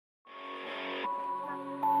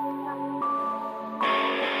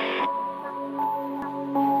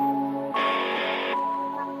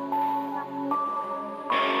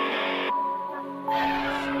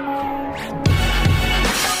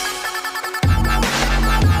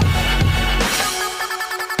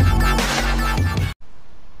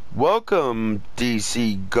Welcome,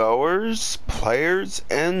 DC goers, players,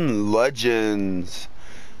 and legends.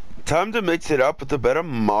 Time to mix it up with a bit of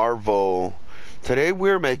Marvel. Today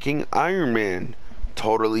we're making Iron Man,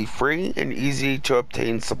 totally free and easy to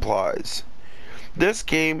obtain supplies. This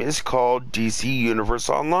game is called DC Universe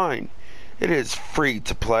Online. It is free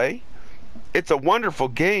to play. It's a wonderful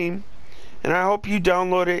game, and I hope you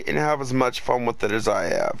download it and have as much fun with it as I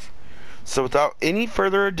have. So without any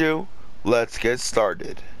further ado, let's get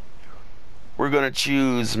started. We're going to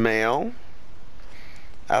choose male,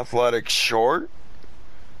 athletic short,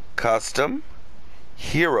 custom,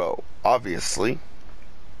 hero, obviously,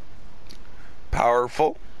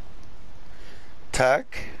 powerful,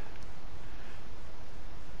 tech,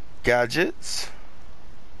 gadgets,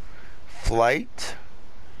 flight,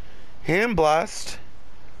 hand blast,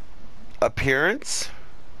 appearance,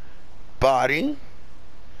 body,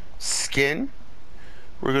 skin.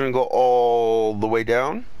 We're going to go all the way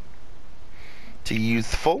down to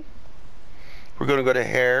youthful. We're going to go to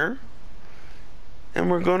hair, and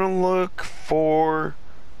we're going to look for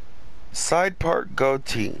side part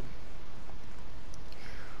goatee.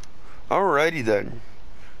 Alrighty then,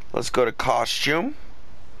 let's go to costume.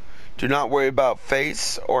 Do not worry about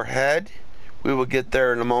face or head, we will get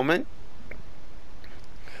there in a moment.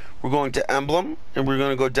 We're going to emblem, and we're going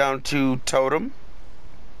to go down to totem,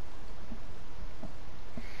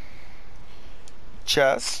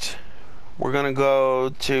 chest. We're going to go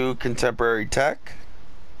to contemporary tech.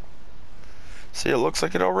 See, it looks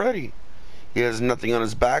like it already. He has nothing on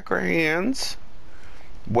his back or hands.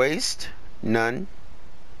 Waist, none.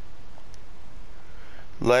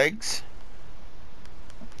 Legs,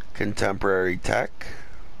 contemporary tech.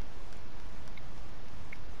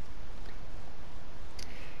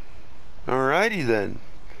 Alrighty then.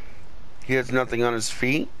 He has nothing on his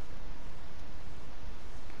feet.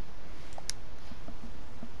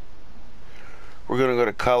 We're going to go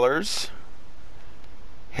to colors,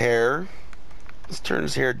 hair. Let's turn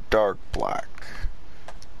his hair dark black,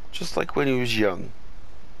 just like when he was young.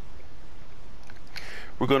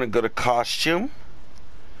 We're going to go to costume,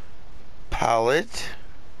 palette,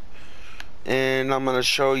 and I'm going to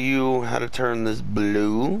show you how to turn this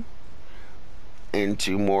blue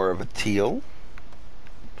into more of a teal.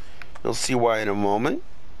 You'll see why in a moment.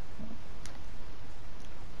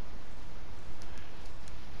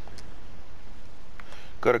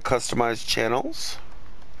 Go to customize channels,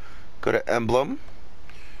 go to emblem.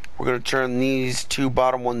 We're going to turn these two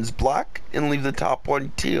bottom ones black and leave the top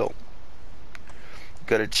one teal.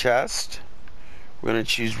 Go to chest. We're going to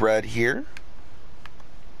choose red here,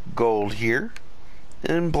 gold here,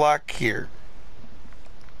 and black here.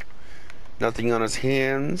 Nothing on his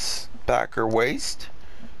hands, back, or waist.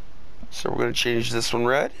 So we're going to change this one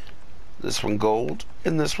red, this one gold,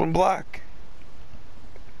 and this one black.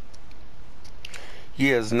 He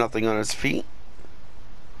has nothing on his feet.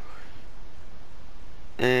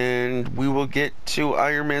 And we will get to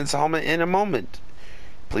Iron Man's helmet in a moment.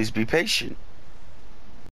 Please be patient.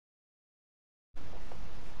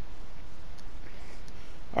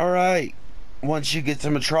 Alright, once you get to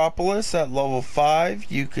Metropolis at level 5,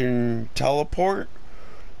 you can teleport.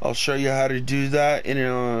 I'll show you how to do that in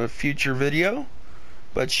a future video.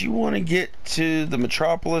 But you want to get to the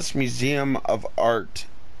Metropolis Museum of Art.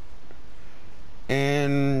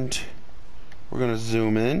 And we're going to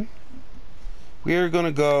zoom in. We are going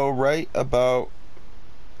to go right about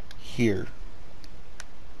here.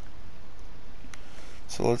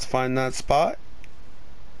 So let's find that spot.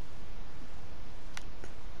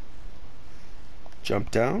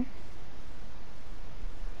 Jump down.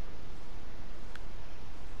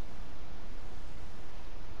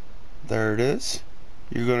 There it is.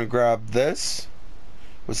 You're going to grab this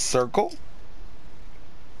with circle.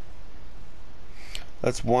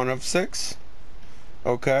 That's 1 of 6.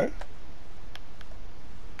 Okay.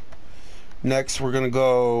 Next, we're going to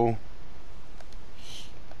go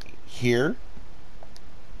here.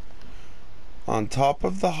 On top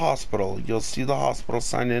of the hospital. You'll see the hospital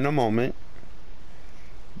sign in a moment.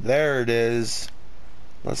 There it is.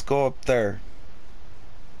 Let's go up there.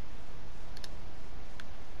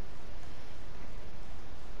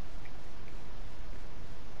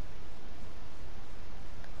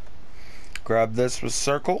 Grab this with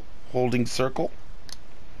circle, holding circle.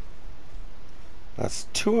 That's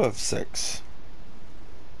 2 of 6.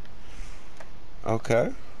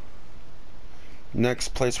 Okay.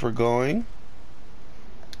 Next place we're going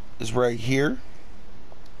is right here.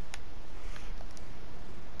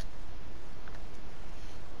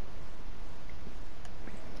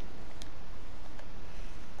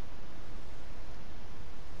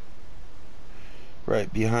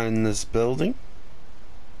 Right behind this building.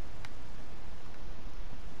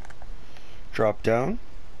 Drop down.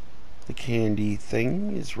 The candy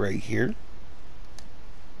thing is right here.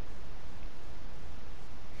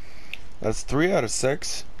 That's 3 out of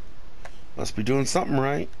 6. Must be doing something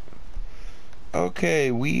right.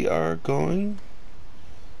 Okay, we are going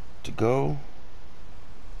to go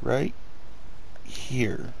right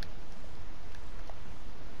here.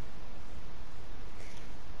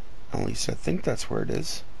 At least I think that's where it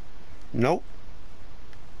is. Nope.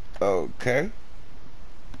 Okay.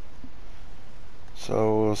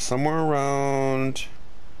 So somewhere around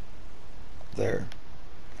there.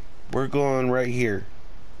 We're going right here.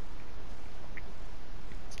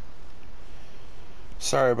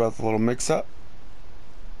 Sorry about the little mix-up.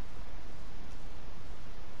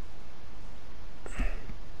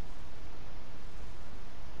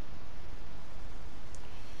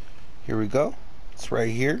 Here we go. It's right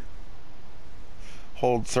here.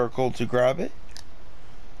 Hold circle to grab it.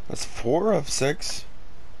 That's 4 of 6.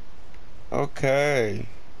 Okay.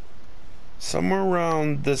 Somewhere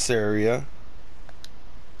around this area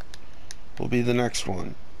will be the next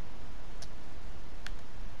one.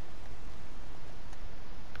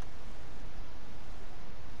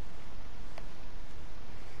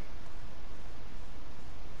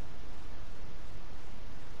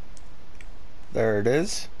 There it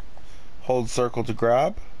is. Hold circle to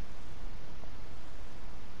grab.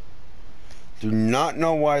 Do not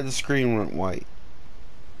know why the screen went white.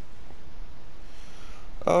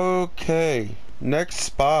 Okay, next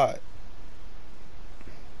spot.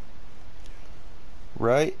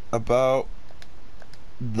 Right about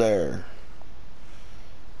there.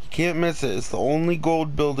 You can't miss it. It's the only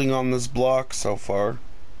gold building on this block so far.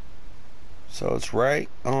 So it's right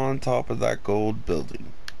on top of that gold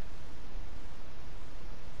building.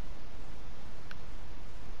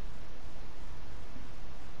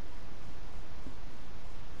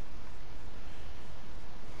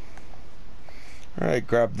 Alright,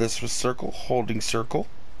 grab this with circle, holding circle.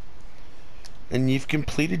 And you've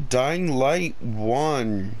completed Dying Light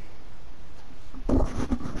 1.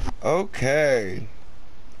 Okay.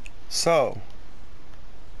 So,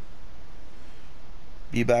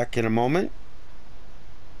 be back in a moment.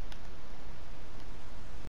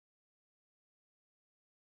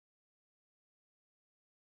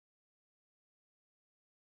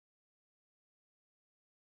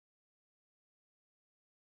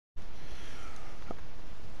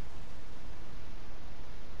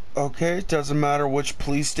 Okay, it doesn't matter which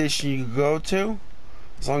police station you go to.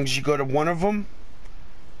 As long as you go to one of them,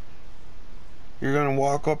 you're going to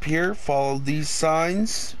walk up here, follow these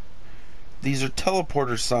signs. These are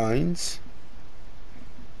teleporter signs.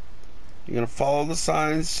 You're going to follow the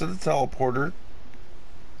signs to the teleporter.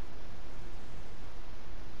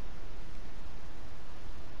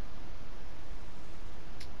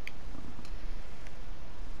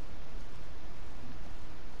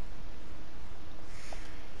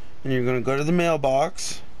 And you're going to go to the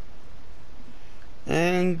mailbox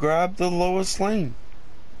and grab the lowest lane.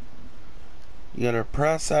 You got to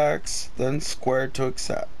press X, then square to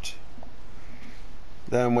accept.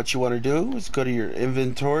 Then what you want to do is go to your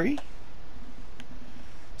inventory,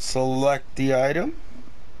 select the item,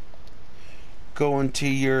 go into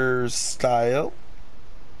your style,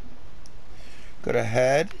 go to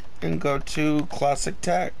head, and go to classic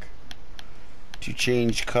tech. To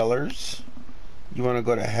change colors, you want to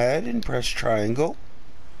go to head and press triangle.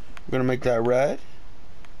 We're going to make that red,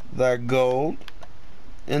 that gold,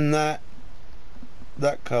 and that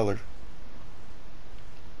color.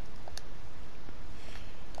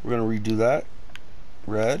 We're going to redo that.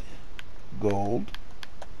 Red, gold,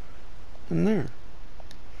 and there.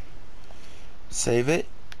 Save it.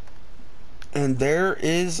 And there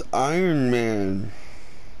is Iron Man.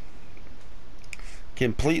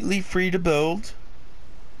 Completely free to build.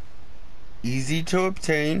 Easy to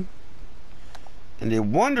obtain. And a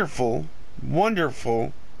wonderful,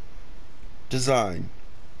 wonderful design.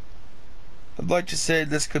 I'd like to say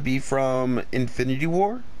this could be from Infinity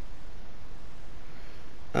War.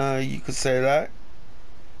 You could say that.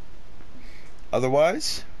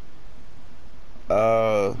 Otherwise,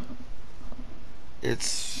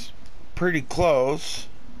 it's pretty close.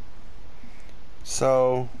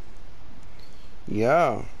 So,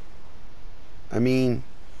 yeah. I mean,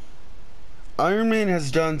 Iron Man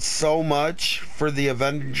has done so much for the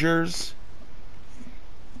Avengers,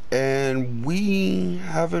 and we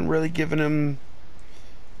haven't really given him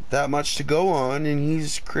that much to go on, and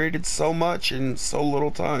he's created so much in so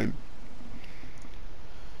little time.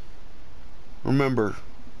 Remember,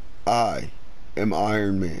 I am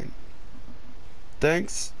Iron Man.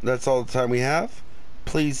 Thanks. That's all the time we have.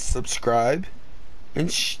 Please subscribe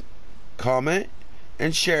and comment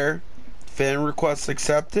and share. Fan requests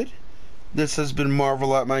accepted. This has been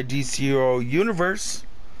Marvel at my DCUO universe.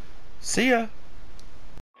 See ya.